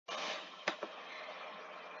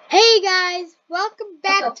Hey guys, welcome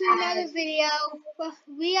back to another video.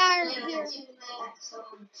 We are here.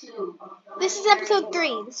 This is episode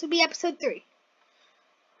 3. This will be episode 3.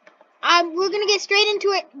 We're gonna get straight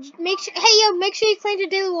into it. Make sure you claim the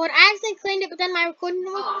daily reward. I accidentally claimed it, but then my recording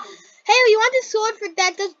was. Hey, you want this sword for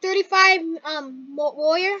that does 35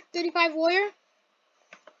 warrior? 35 warrior?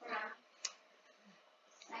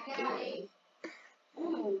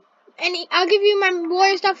 And I'll give you my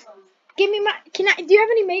warrior stuff. Give me my. Do you have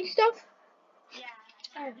any mage stuff? Yeah.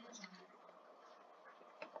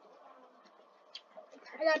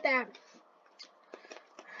 I got that.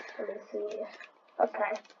 Let me see.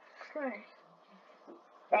 Okay. Alright.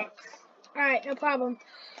 Thanks. Alright, no problem.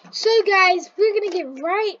 So guys, we're gonna get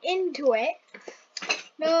right into it.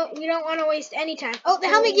 No, we don't want to waste any time. Oh, the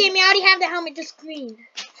helmet gave me. I already have the helmet, just green.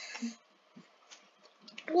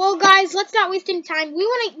 Well, guys, let's not waste any time. We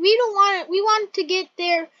want to get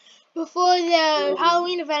there before the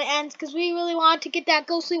Halloween event ends because we really want to get that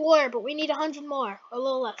ghostly warrior, but we need 100 more, or a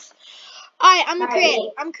little less. Alright, I'm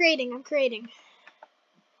creating.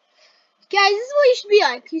 Guys, this is what you should be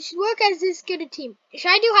like. You should work as this good a team.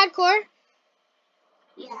 Should I do hardcore?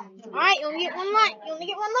 Yeah. Alright, you only get one life.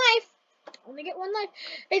 Only get one life.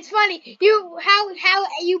 It's funny. How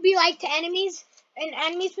you be like to enemies, in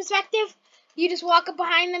enemies' perspective? You just walk up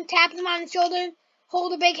behind them, tap them on the shoulder,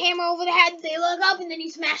 hold a big hammer over the head, they look up, and then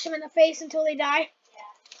you smash them in the face until they die.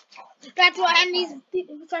 Yeah. That's what enemies'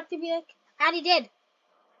 perspective be like. Addie did.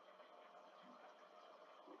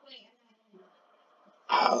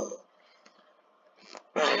 Oh.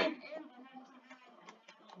 I'm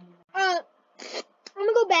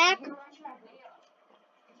gonna go back.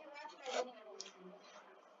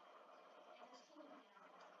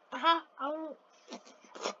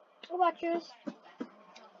 I'll watch yours.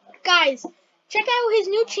 Guys, check out his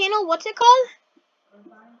new channel. What's it called?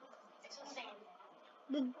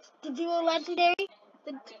 The Duo Legendary.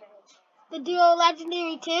 The Duo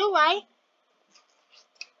Legendary 2, right?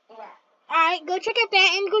 Yeah. Alright, go check out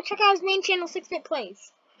that and go check out his main channel, 6-Bit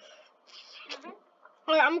Plays.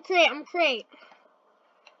 Alright, I'm gonna create.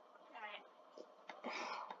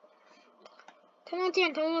 10 on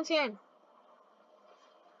 10, 10 on 10.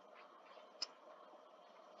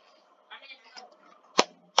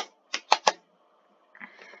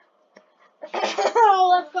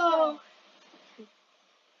 Let's go.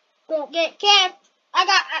 Don't get kicked.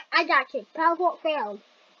 I got kicked. Teleport failed.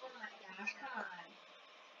 Oh my gosh, come on.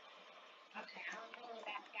 Okay, I'm really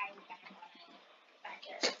that guy back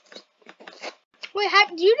here. Wait,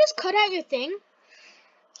 do you just cut out your thing?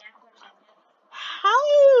 Yeah, of course I will. How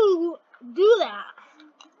do you do that?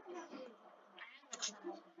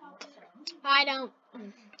 I don't.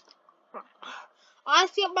 All I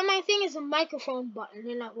see up by my thing is a microphone button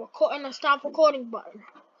and a stop recording button.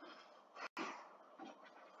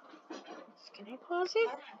 Can I pause it?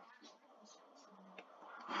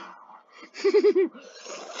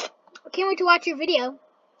 I can't wait to watch your video.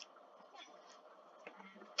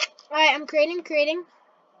 Alright, I'm creating. Guys,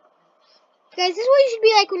 this is what you should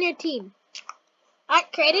be like when you're a team.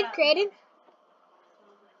 Alright, created.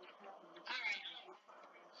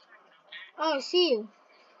 Oh, I see you.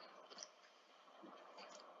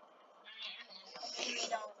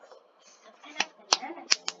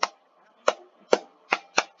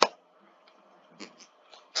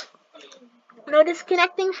 No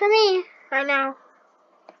disconnecting for me right now.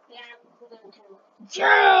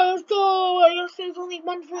 Yeah, let's go. I guess there's only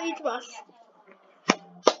one for each of us.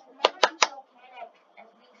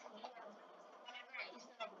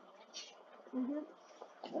 Ooh,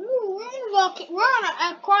 we're on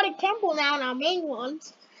an aquatic temple now on our main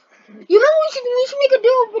ones. You know we should make a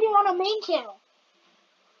duo video on our main channel.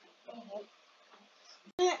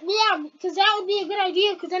 Yeah, because that would be a good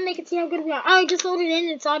idea, because then they can see how good we are. I just loaded in,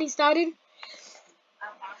 it's already started.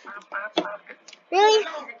 Really?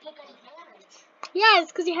 Yeah,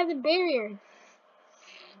 it's because he has a barrier. And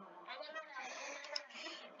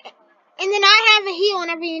then I have a heal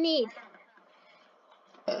whenever you need.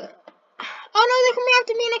 Oh no, they're coming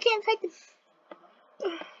after me and I can't fight them.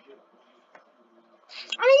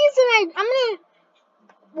 I'm gonna.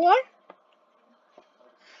 What?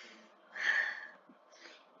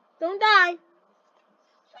 Don't die.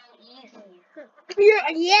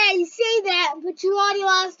 Yeah, you say that, but you already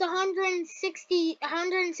lost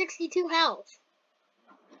 162 health.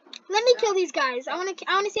 Let me kill these guys. I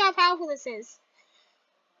wanna see how powerful this is.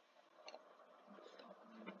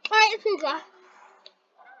 Alright, let's go.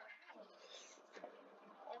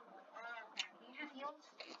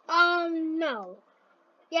 No.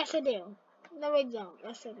 Yes, I do. No, I don't.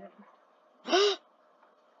 Yes, I do.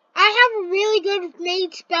 I have a really good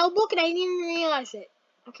made spell book, and I didn't even realize it.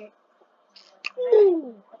 Okay.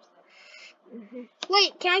 Ooh.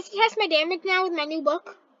 Wait, can I test my damage now with my new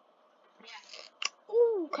book?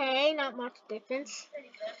 Ooh, okay, not much difference.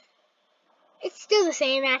 It's still the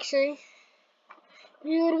same, actually. If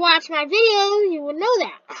you would watch my video, you would know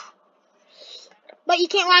that. But you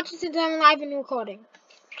can't watch it since I'm live and recording.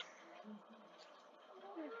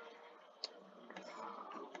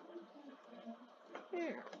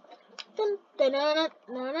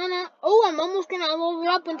 Oh, I'm almost gonna level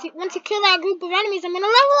up. Once you kill that group of enemies, I'm gonna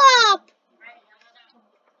level up!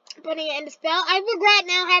 Putting it into spell. I regret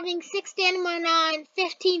now having 6 stamina and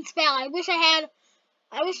 15 spell. I wish I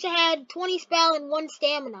had 20 spell and 1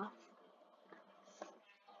 stamina.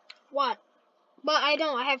 What? But I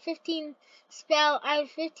don't. I have 15 spell. I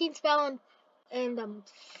have 15 spell and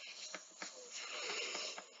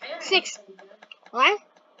 6. What?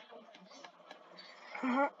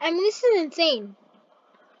 I mean, this is insane.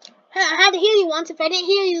 I had to heal you once. If I didn't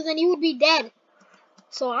heal you, then you would be dead.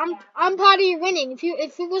 So I'm part of your winning.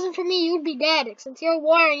 If it wasn't for me, you would be dead. Since you're a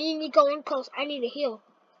warrior and you need to go in close, I need to heal.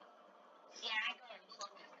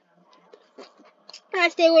 I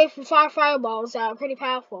stay away from fireballs that are pretty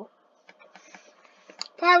powerful.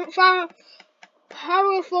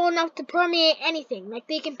 Powerful enough to permeate anything. Like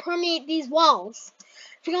they can permeate these walls.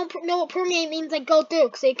 If you don't know what permeate means, like go through,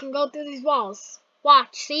 because they can go through these walls.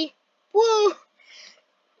 Watch, see? Woo!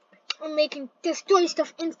 And they can destroy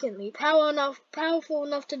stuff instantly. Powerful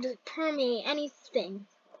enough to permeate anything.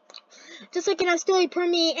 Just like in our story,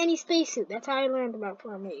 permeate any spacesuit. That's how I learned about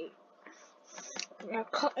permeate.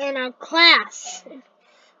 In our class.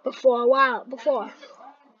 Before. Woo!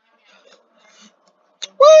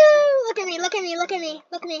 Look at me.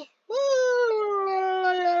 Woo!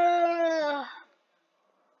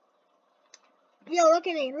 Yo, look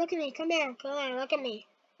at me. Come here. Look at me.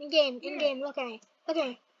 In game. Look at me. Woo!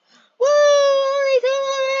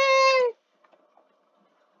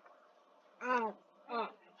 Oh.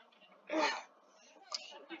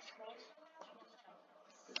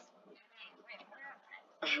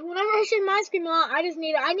 Whenever I shoot my screen a lot, I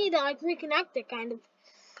need to like reconnect it, kind of.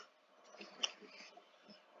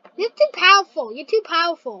 You're too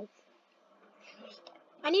powerful.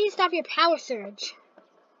 I need to stop your power surge.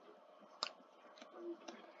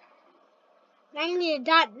 I need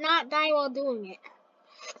to not die while doing it.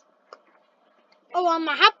 Oh, I'm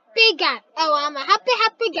a happy guy. I'm a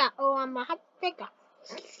happy guy.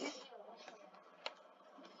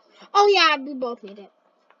 Oh yeah, we both need it.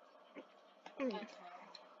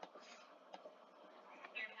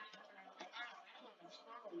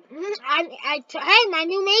 Hey, my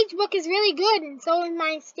new mage book is really good, and so is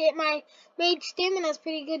my mage stamina is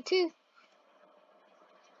pretty good too.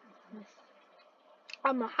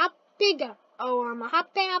 I'm a happy guy. I'm a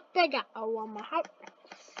happy guy. I'm a happy.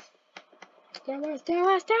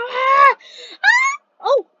 Stairwell. Ah!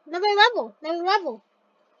 Oh, another level.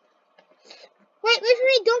 Wait for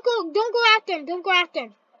me. Don't go after him.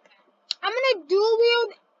 I'm gonna dual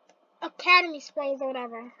wield academy sprays or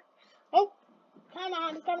whatever. Oh, time out.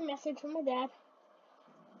 I just got a message from my dad.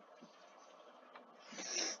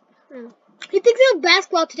 He thinks I have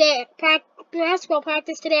basketball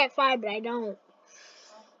practice today at 5, but I don't.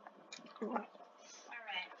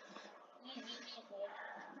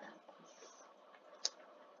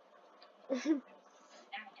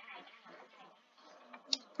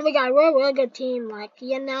 Oh my god, we're a really good team. Like,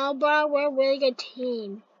 you know, bro, we're a really good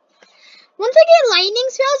team. Once I get lightning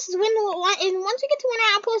spells is when once we get to one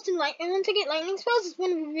outpost and once I get lightning spells is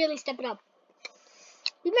when we really step it up.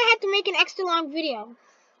 We might have to make an extra long video.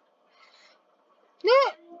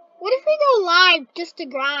 No, what if we go live just to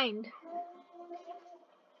grind?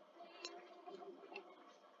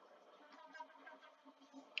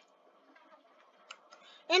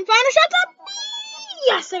 And final shot's up!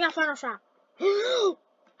 Yes, I got final shot. I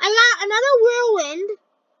got another whirlwind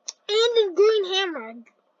and a green hammer.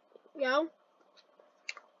 Yo.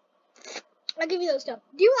 I'll give you those stuff.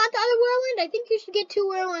 Do you want the other whirlwind? I think you should get 2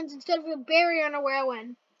 whirlwinds instead of a barrier and a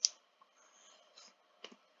whirlwind.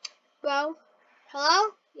 Bro.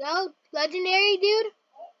 Hello? Yo, legendary dude?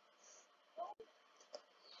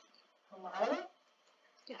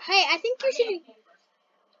 Hey, I think you should...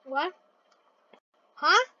 What?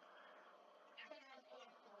 Huh?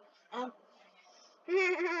 Oh.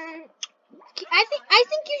 I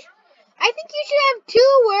think you should have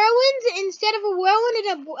 2 whirlwinds instead of a whirlwind and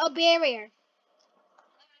a barrier.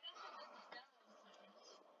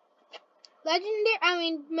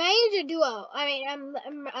 Legendary, mage or duo?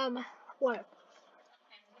 What?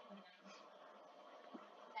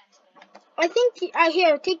 I think,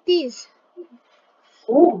 here, take these.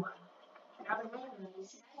 Ooh.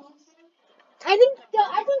 I think the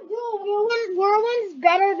whirlwind is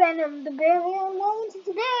better than the bear whirlwind. It's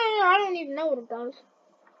better. I don't even know what it does.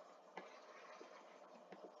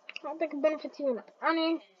 I don't think it benefits you in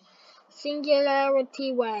any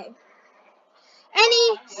singularity way.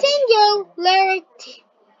 Any singularity.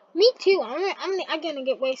 Me too. I'm gonna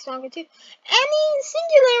get way stronger too. Any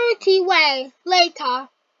singularity way later.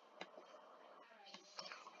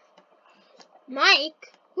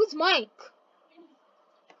 Mike? Who's Mike?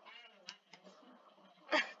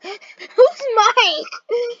 Who's Mike?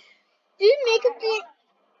 Did you make up the?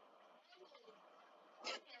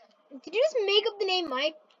 Did you just make up the name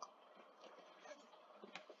Mike?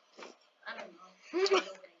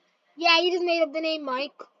 Yeah, you just made up the name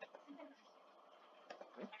Mike.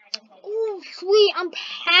 Ooh, sweet. I'm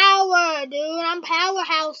power, dude. I'm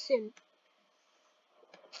powerhousing.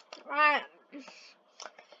 Alright.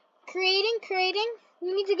 Creating.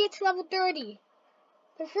 We need to get to level 30.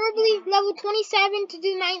 Preferably level 27 to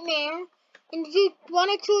do Nightmare. And to do one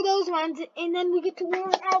or two of those ones. And then we get to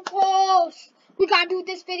War Outpost. We gotta do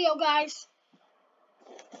this video, guys.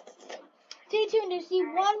 Stay tuned to see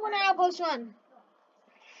one War Outpost run.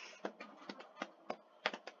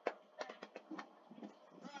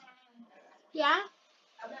 Yeah?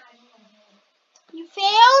 You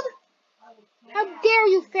failed? How dare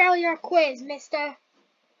you fail your quiz, mister?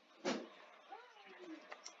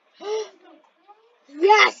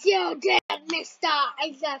 Yes, you did, mister.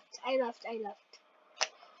 I left.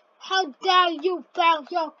 How dare you fail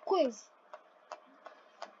your quiz?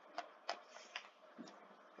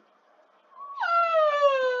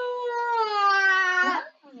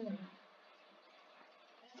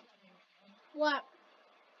 What?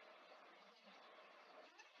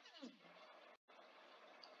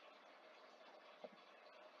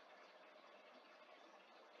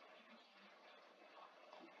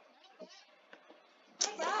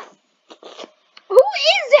 Who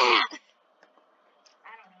is that?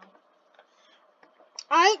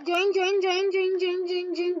 Alright, join.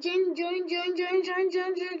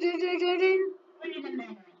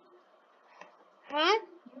 Huh?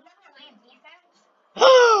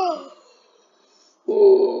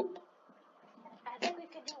 I think we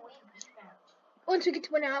could do wave defense. Once we get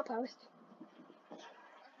to an outpost.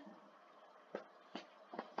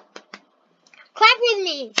 Clap with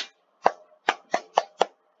me.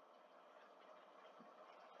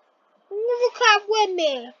 Clap with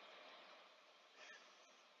me.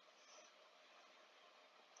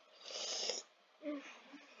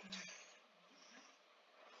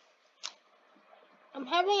 I'm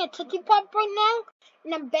having a Tootsie Pop right now,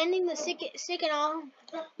 and I'm bending the stick and all. Why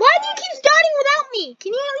do you keep starting without me?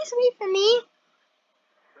 Can you at least wait for me?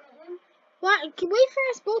 Why? Can wait for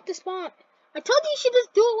us both to spawn. I told you should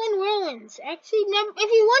just do it when whirlwinds. Actually, never.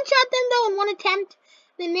 If you one-shot them though in one attempt,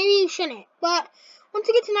 then maybe you shouldn't. But once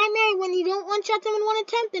you get to Nightmare, when you don't one-shot them in one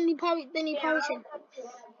attempt, then you probably should.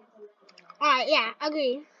 All right, yeah,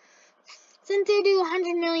 agree. Since they do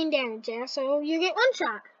 100 million damage, yeah, so you get one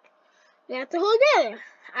shot. You have to hold together.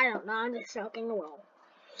 I don't know. I'm just joking around.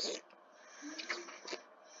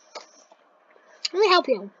 Let me help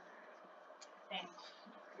you.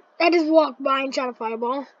 I just walked by and shot a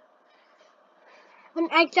fireball.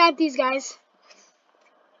 I shot these guys.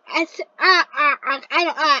 I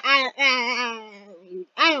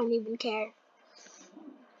don't even care.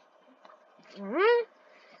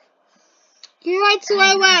 You're right the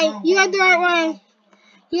right way. You have the right way.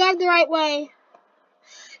 You have the right way.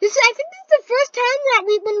 I think this is the first time that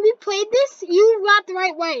when we played this, you got the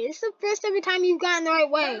right way. This is the first ever time you've gotten the right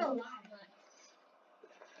way.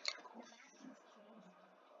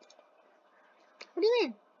 What do you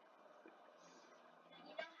mean?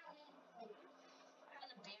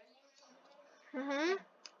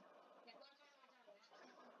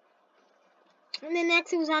 And then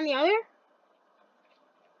next it was on the other?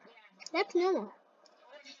 That's normal.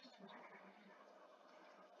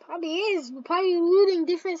 Probably is. We're probably looting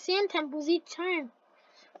different sand temples each time.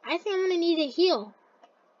 I think I'm gonna need a heal.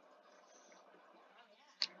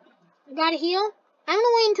 I got a heal? I'm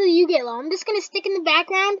gonna wait until you get low. I'm just gonna stick in the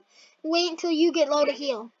background and wait until you get low to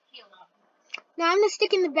heal. No, I'm gonna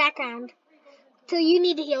stick in the background till you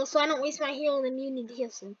need to heal, so I don't waste my heal and then you need to heal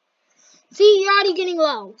soon. See, you're already getting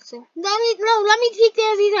low. So let me take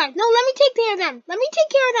care of these guys. No, let me take care of them. Let me take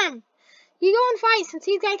care of them. You go and fight. Since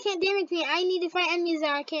these guys can't damage me, I need to fight enemies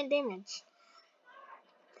that I can't damage.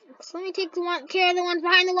 So let me take care of the ones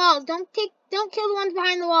behind the walls. Don't kill the ones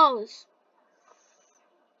behind the walls.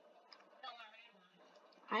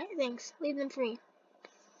 Alright, thanks. Leave them free.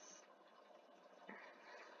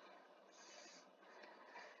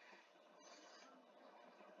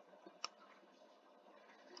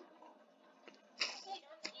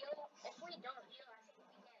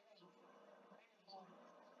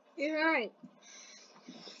 You're right.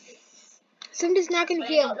 Something's not gonna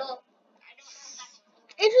heal.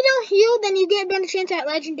 If you don't heal, then you get a better chance at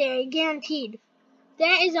legendary, guaranteed.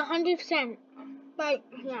 That is 100%. But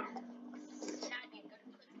yeah.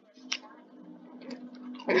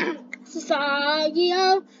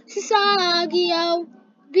 Sasagio, Sasagio,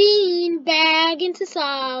 beanbag in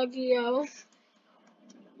Sasagio.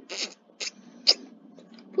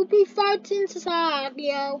 Poopy farts in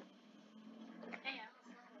Sasagio.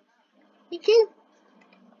 Me too.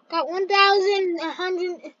 Got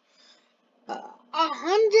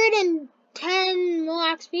 110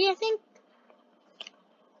 more XP, I think.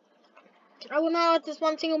 I will not let this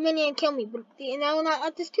one single minion kill me, but and I will not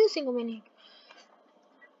let this two single minion.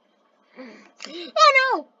 Oh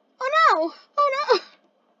no! Oh no! Oh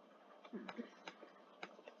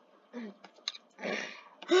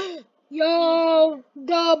no! Yo!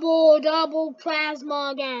 Double plasma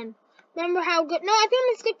again. Remember how good? No, I think I'm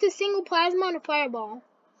gonna stick to single plasma and a fireball.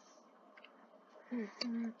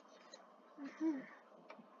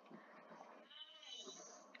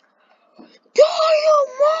 Dire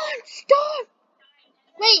monster!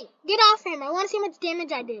 Wait, get off him. I want to see how much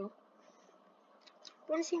damage I do.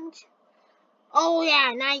 Want to see how much? Oh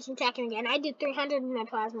yeah, now you can attack him again. I did 300 in my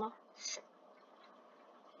plasma.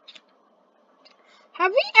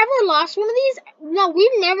 Have we ever lost one of these? No,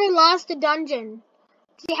 we've never lost a dungeon.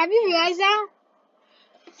 Have you realized that?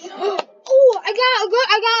 Oh, I got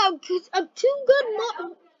two good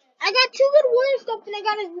warrior stuff, and I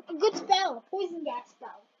got a good spell, poison gas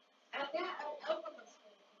spell.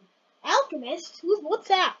 Alchemist? What's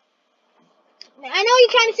that? I know you're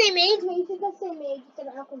trying to say mage, but you should just say mage instead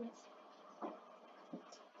of alchemist.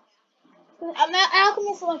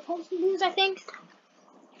 Alchemist are like potion dudes, I think.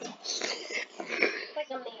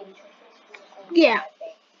 Yeah.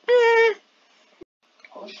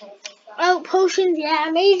 Oh, potions, yeah.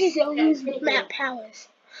 Mages don't use map powers.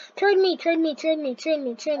 Trade me. Why don't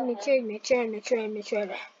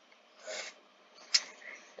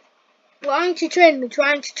you trade me?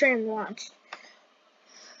 Watch.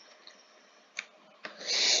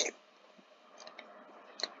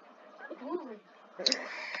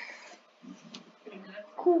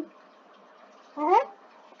 Cool.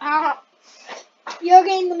 You're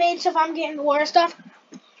getting the mage stuff, I'm getting the water stuff.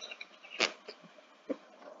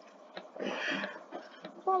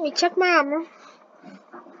 Let me check my armor.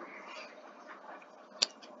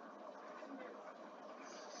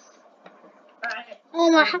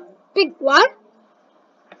 Oh my, big what?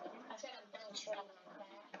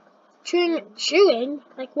 Chewing?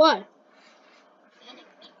 Like what?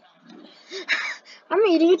 I'm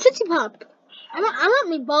eating a Tootsie Pop. I want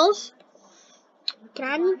meatballs. Can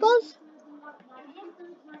I have meatballs?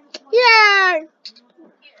 Yeah!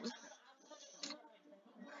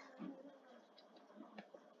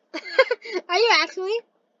 Are you actually?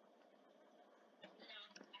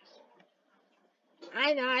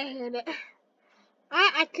 I know, I heard it.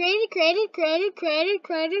 I created.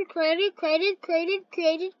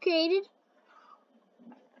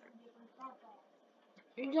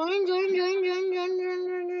 Join.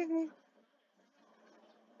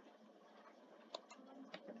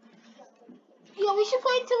 Yo, we should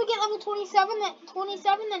play until we get level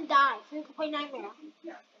 27, then die. So we can play Nightmare.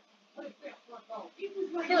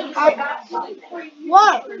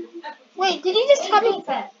 What? Wait, did he just call me?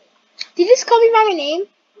 Did he just call me by my name?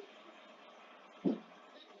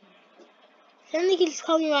 I don't think he just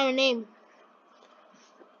called me by my name.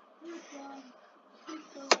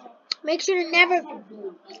 Make sure to never.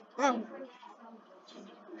 Oh.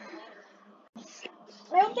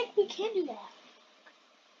 I don't think we can do that.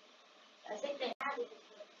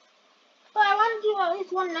 But I want to do at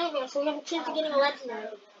least one nightmare so we have a chance of getting a legendary.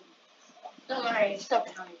 Don't worry, it's still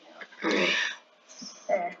coming out.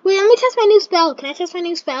 Wait, let me test my new spell. Can I test my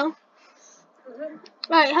new spell?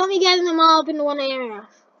 Alright, help me gather them all up into one area.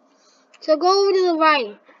 So go over to the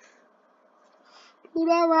right. To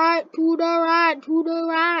the right.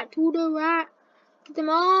 Get them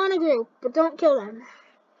all in a group, but don't kill them.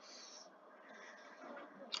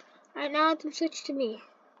 Alright, now let them switch to me.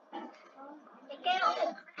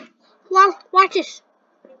 Well, watch this.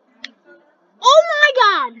 Oh my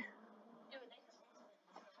god!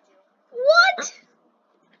 What?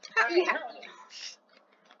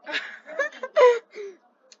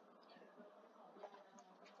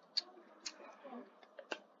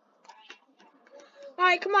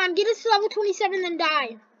 Alright, come on, get us to level 27 then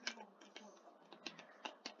die.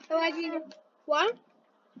 Otherwise you... What?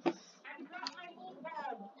 No!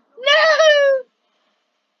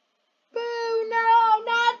 Boo, no,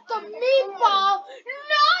 not the meatball!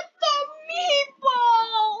 Not the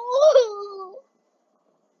meatball!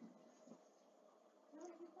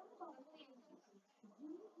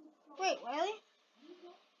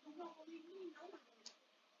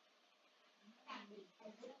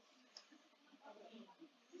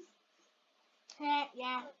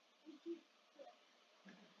 Yeah.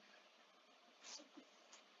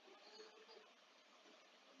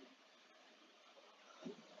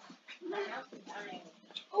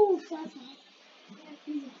 Oh, that's nice.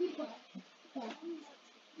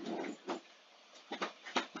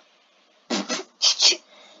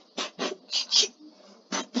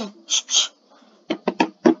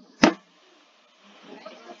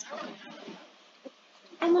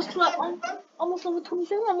 Almost level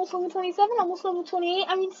 27, almost level 27, almost level 28.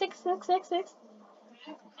 I mean 6. I said 6.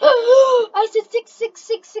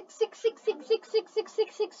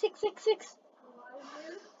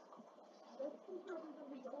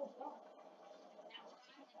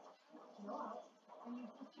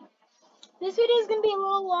 This video is gonna be a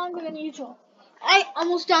little longer than usual. Alright,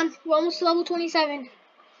 almost done. We're almost to level 27.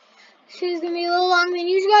 This is gonna be a little longer than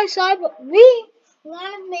usual, guys. Sorry, but we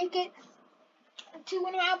want to make it to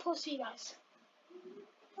Winter Outpost for you guys.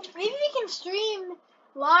 Maybe we can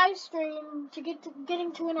live stream to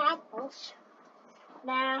getting to Winter Outpost.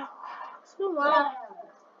 Nah, let's do that.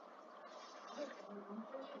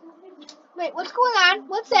 Wait, what's going on?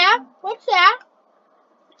 What's that?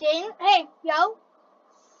 Dang, hey, yo.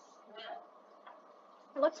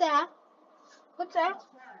 What's that? What's that?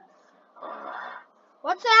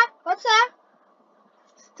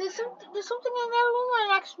 There's something in that room right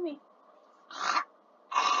next to me.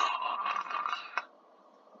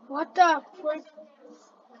 What the frick?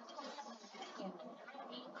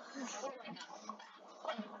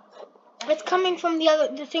 It's coming from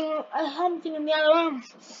the thing, something in the other room.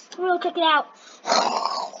 We'll check it out.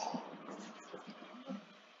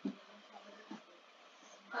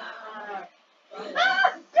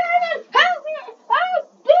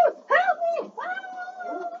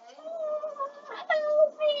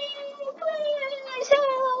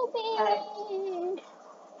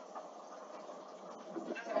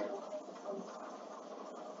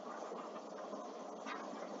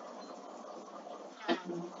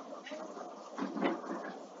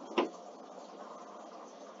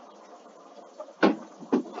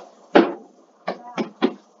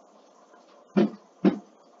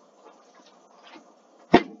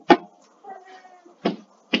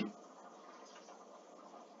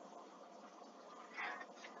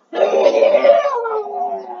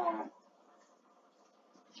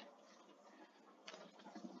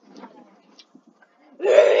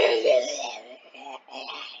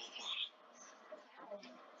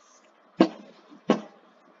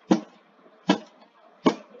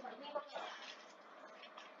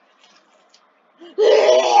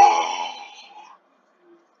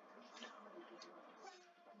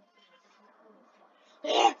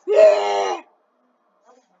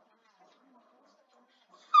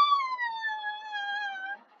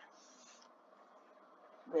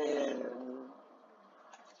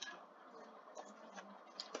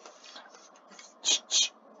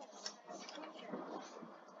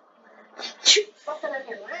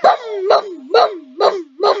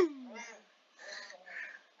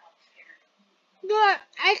 Yeah,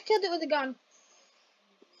 I killed it with a gun.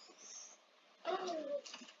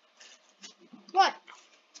 What?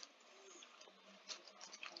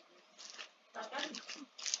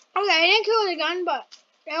 Okay, I didn't kill it with a gun, but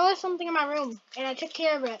there was something in my room, and I took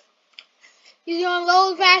care of it. Using a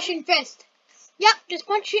low-fashioned fist. Yep, just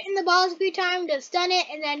punch it in the balls a few times to stun it,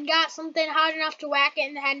 and then got something hard enough to whack it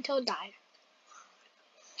in the head until it died.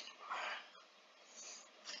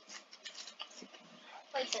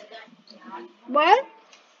 What?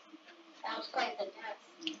 That was quite the test.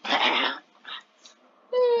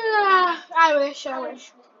 I wish.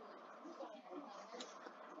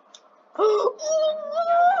 Oh,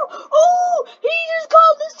 he just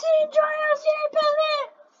called the team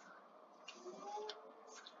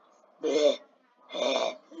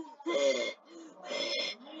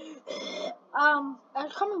I'm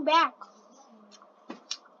coming back.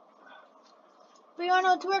 But you wanna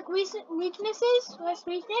know what Twerk weakness is? What's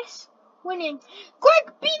weakness? Winning.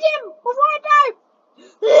 Quick, beat him before I die!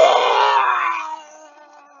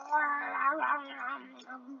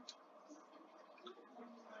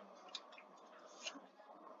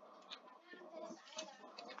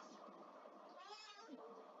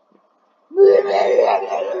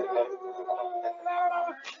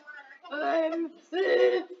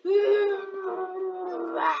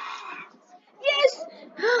 Yes!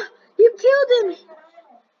 You killed him!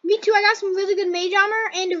 Me too, I got some really good mage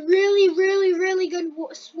armor and a really good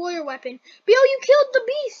warrior weapon. But yo, you killed the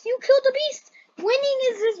beast! Winning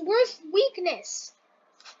is his worst weakness.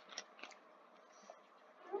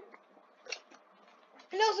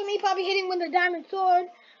 And also me probably hitting with a diamond sword.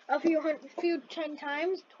 a few 10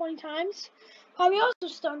 times, 20 times. Probably also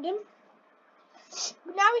stunned him.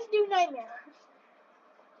 But now we can do Nightmare.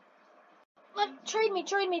 Trade me.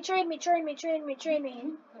 Train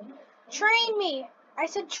me. I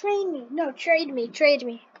said train me. No, trade me.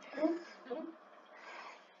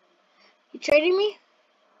 You trading me?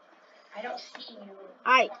 I don't see you.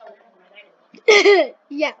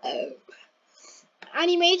 Yeah.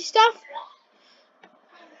 Any mage stuff?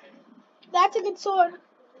 That's a good sword.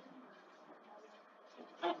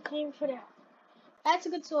 I can't even put it. That's a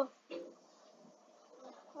good sword.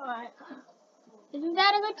 Alright. Isn't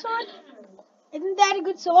that a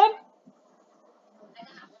good sword?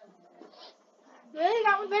 Really?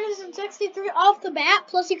 Got one better than 63 off the bat.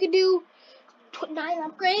 Plus you could do 9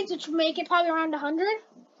 upgrades, which would make it probably around 100.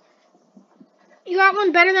 You got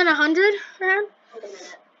one better than 100 for him?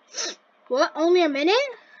 What? Only a minute?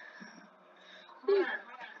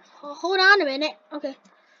 Hold on a minute. Okay.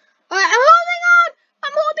 Alright, I'm holding on!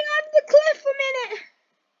 I'm holding on to the cliff a minute!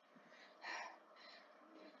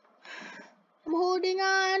 I'm holding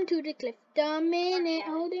on to the cliff a minute.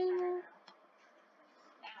 Holding on.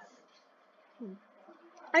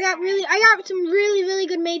 I got some really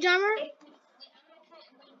good mage armor.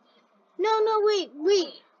 No, wait.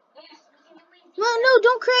 No,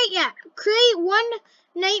 don't create yet. Create one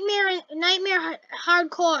nightmare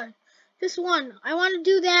hardcore. Just one. I want to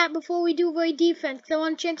do that before we do void defense, because I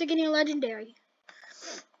want a chance of getting a legendary.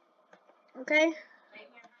 Okay?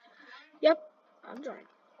 Yep. I'm joining.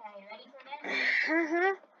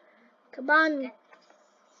 Come on.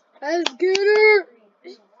 Let's get her.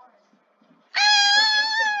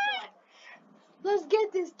 Ah! Let's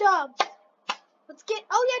get this dub.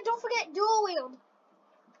 Oh yeah, don't forget dual wield.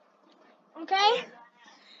 Okay?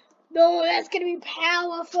 No, that's gonna be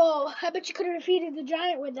powerful. I bet you could have defeated the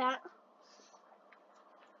giant with that.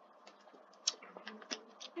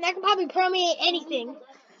 And that can probably permeate anything.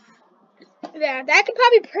 Yeah, that can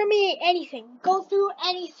probably permeate anything. Go through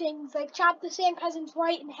anything. Like chop the sand peasants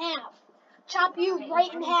right in half. Chop you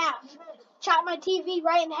right in half. Chop my TV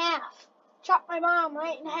right in half. Chop my mom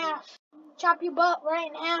right in half. Chop your butt right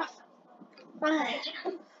in half.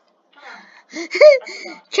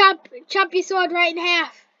 Chop your sword right in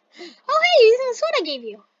half. Oh hey, this is the sword I gave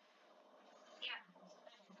you.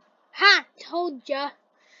 Ha! Told ya.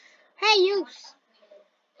 Hey, you.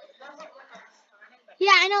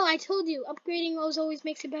 Yeah, I know. I told you. Upgrading those always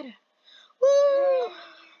makes it better. Woo!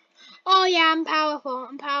 Oh yeah, I'm powerful.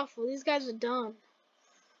 These guys are dumb.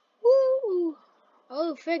 Woo!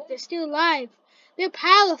 Oh frick, they're still alive. They're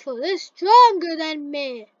powerful. They're stronger than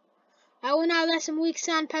me. I will not let some weak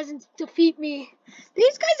sand peasants defeat me.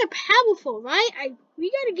 These guys are powerful, right?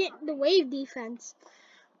 We gotta get the wave defense.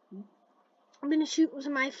 I'm gonna shoot with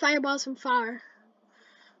my fireballs from far.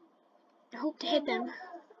 I hope to hit them.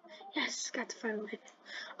 Yes, got the final hit.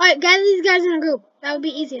 Alright, gather these guys in a group. That would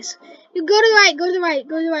be easiest. You go to the right.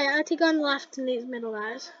 I'll take on the left and these middle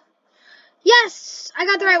guys. Yes! I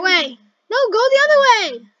got the right way. No, go the other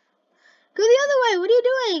way! What are you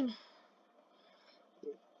doing?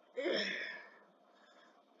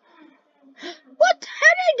 What?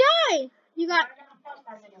 How did I die? You got...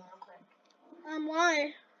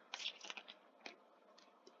 why?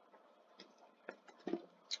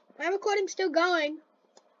 My recording's still going.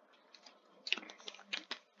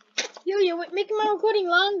 You're making my recording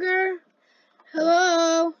longer.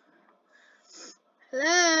 Hello?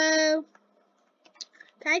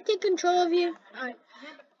 Can I take control of you? Alright.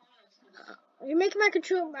 You're making my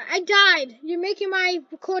control... I died. You're making my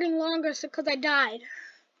recording longer because I died.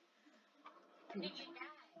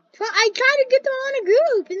 Well, I try to get them on a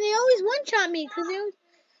group, and they always one-shot me because they always...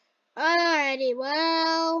 Alrighty,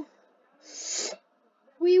 well...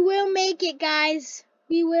 We will make it, guys.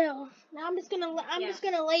 We will. Now I'm just gonna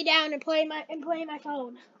lay down and play my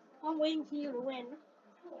phone. I'm waiting for you to win.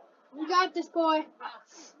 You got this, boy.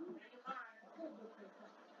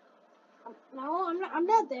 No, I'm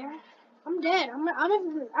not there. I'm dead. I'm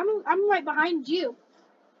right behind you.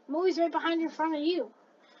 I'm always right behind in front of you.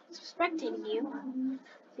 Spectating you.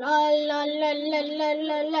 La la la la la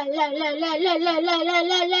la la la la la la la la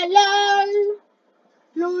la la la.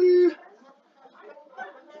 Lol.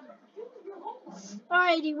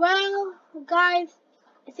 Alrighty, well, guys,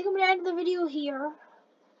 I think I'm gonna end the video here.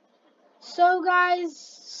 So, guys,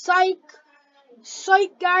 psych,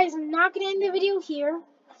 guys, I'm not gonna end the video here.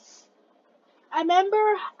 I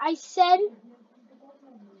remember I said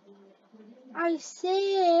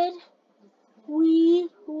we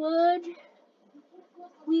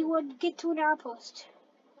would get to an outpost.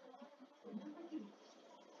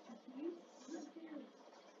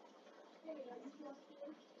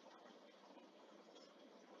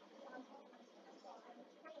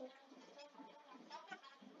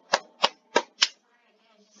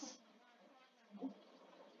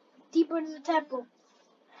 go to the temple.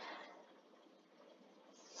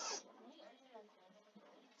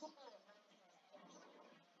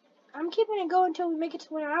 I'm keeping it going until we make it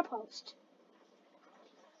to an outpost.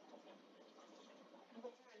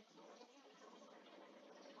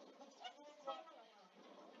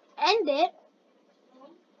 End it?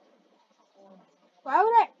 Why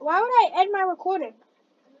would I end my recording?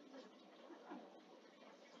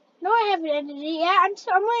 No, I haven't ended it yet. I'm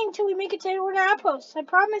waiting until we make it to an outpost. I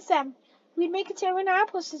promised them we'd make it to an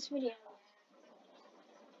outpost this video.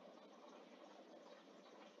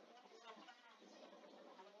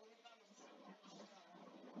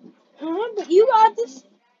 But you got this.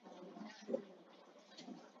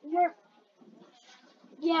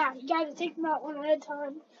 Yeah, you gotta take them out one at a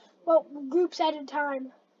time. Well, groups at a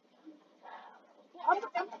time.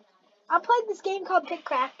 I'm playing this game called Pit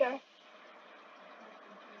Crafter.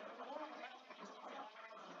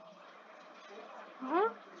 Huh?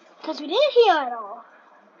 Because we didn't heal at all.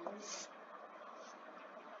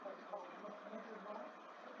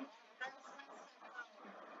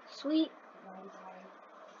 Sweet.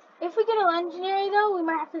 If we get a legendary though, we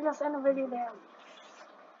might have to just end the video there.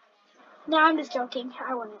 No, I'm just joking.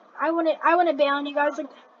 I wouldn't bail on you guys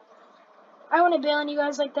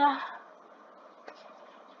like that.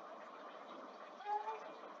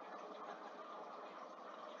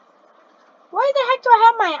 Why the heck do I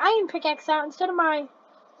have my iron pickaxe out instead of my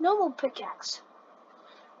normal pickaxe?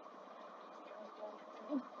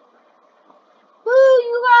 Woo,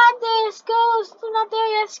 you got this! Go! Still not there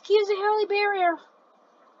yet. Excuse the holy barrier.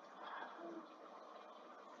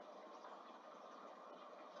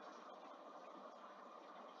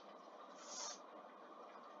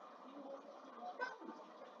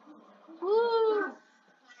 Woo!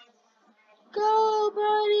 Go,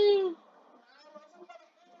 buddy!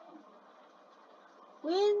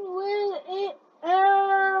 When will it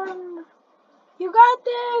end? You got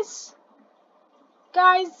this!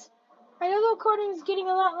 Guys, I know the recording is getting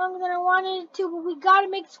a lot longer than I wanted it to, but we gotta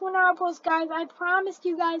make it to an outpost, guys. I promised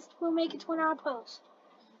you guys we'll make it to an outpost.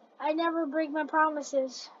 I never break my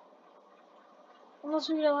promises. Unless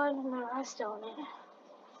we get a lot of them, I still in it.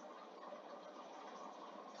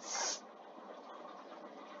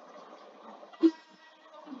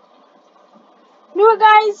 Knew it,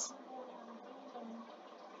 guys!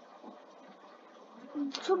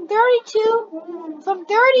 From 32,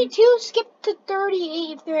 skip to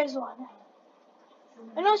 38 if there is one.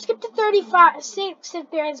 And I'll skip to 35, 6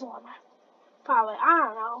 if there is one. Probably, I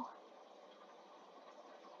don't know.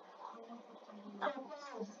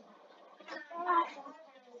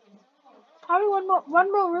 Probably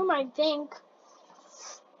one more room, I think.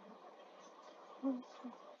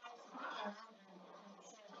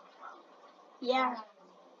 Yeah.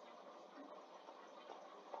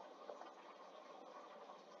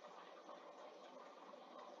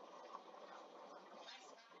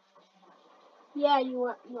 Yeah, you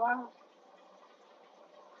are.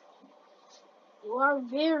 You are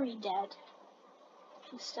very dead.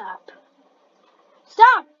 Stop.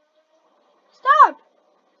 Stop! Stop!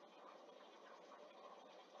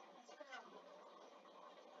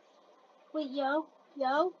 Wait, yo.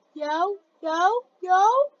 Ah!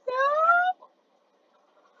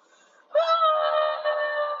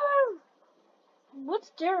 What's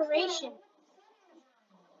duration?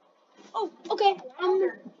 Oh, okay.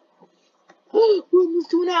 We're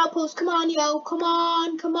almost to an outpost. Come on, yo. Come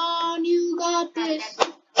on. You got this.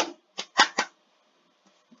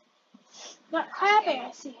 But clapping,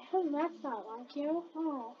 I see. That's not like you.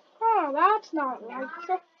 Oh, that's not like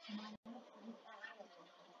you.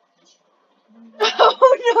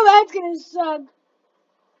 Oh no, that's gonna suck.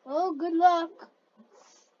 Oh, good luck.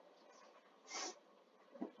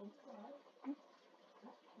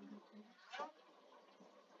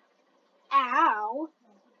 Ow.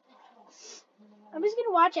 I'm just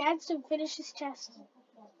gonna watch ads to finish this chest.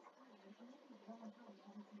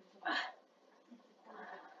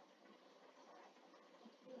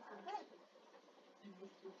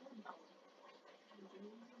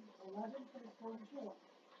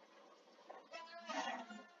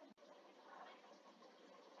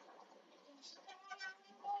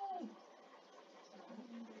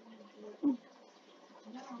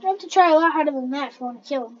 I have to try a lot harder than that if I want to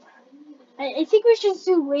kill him. I think we should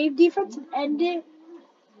do wave defense and end it.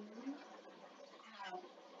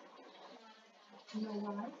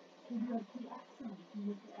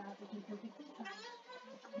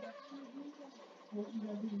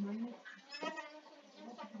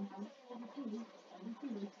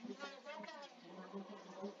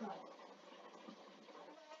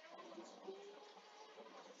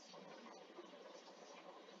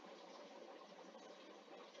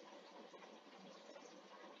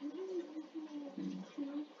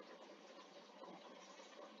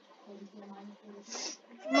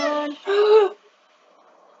 Come on. Oh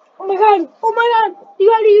my god! Oh my god! You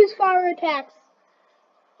gotta use fire attacks.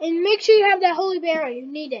 And make sure you have that holy barrier. You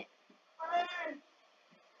need it.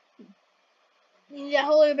 You need that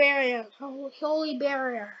holy barrier. Holy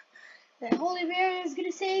barrier. That holy barrier is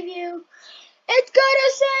gonna save you. It's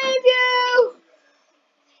gonna save you!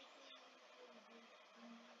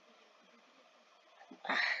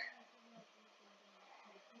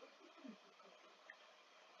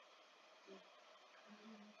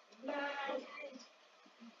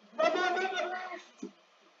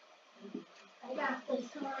 I got this.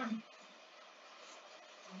 Come on.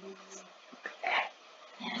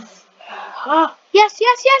 Yes. Oh, yes,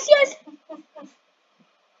 yes, yes, yes! Come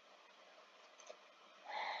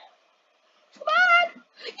on!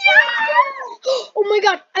 Yes! Oh my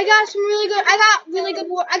god, I got some really good, I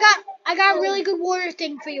got a really good warrior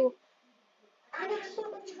thing for you. I got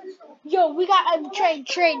so much crystal. Yo, we got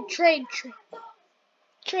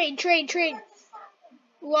trade.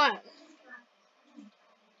 What?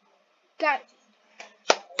 Got.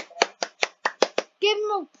 Give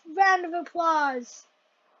him a round of applause.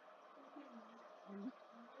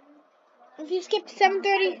 If you skipped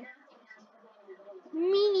 7:30,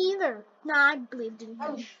 me neither. Nah, I believed in you.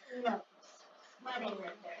 Oh, no. My name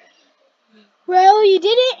right there. Well, you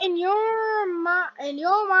did it, and you're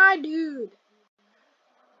my dude.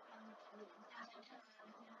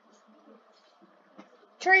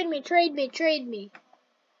 Trade me,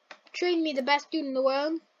 the best dude in the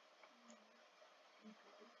world.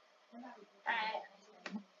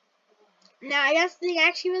 Now, I got something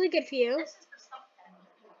actually really good for you.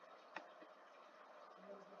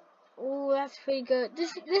 Oh, that's pretty good.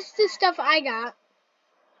 This is the stuff I got.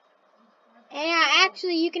 And yeah,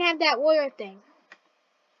 actually, you can have that warrior thing.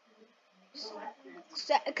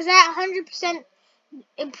 Because that 100%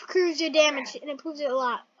 improves your damage and improves it a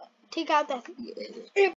lot. Take out that.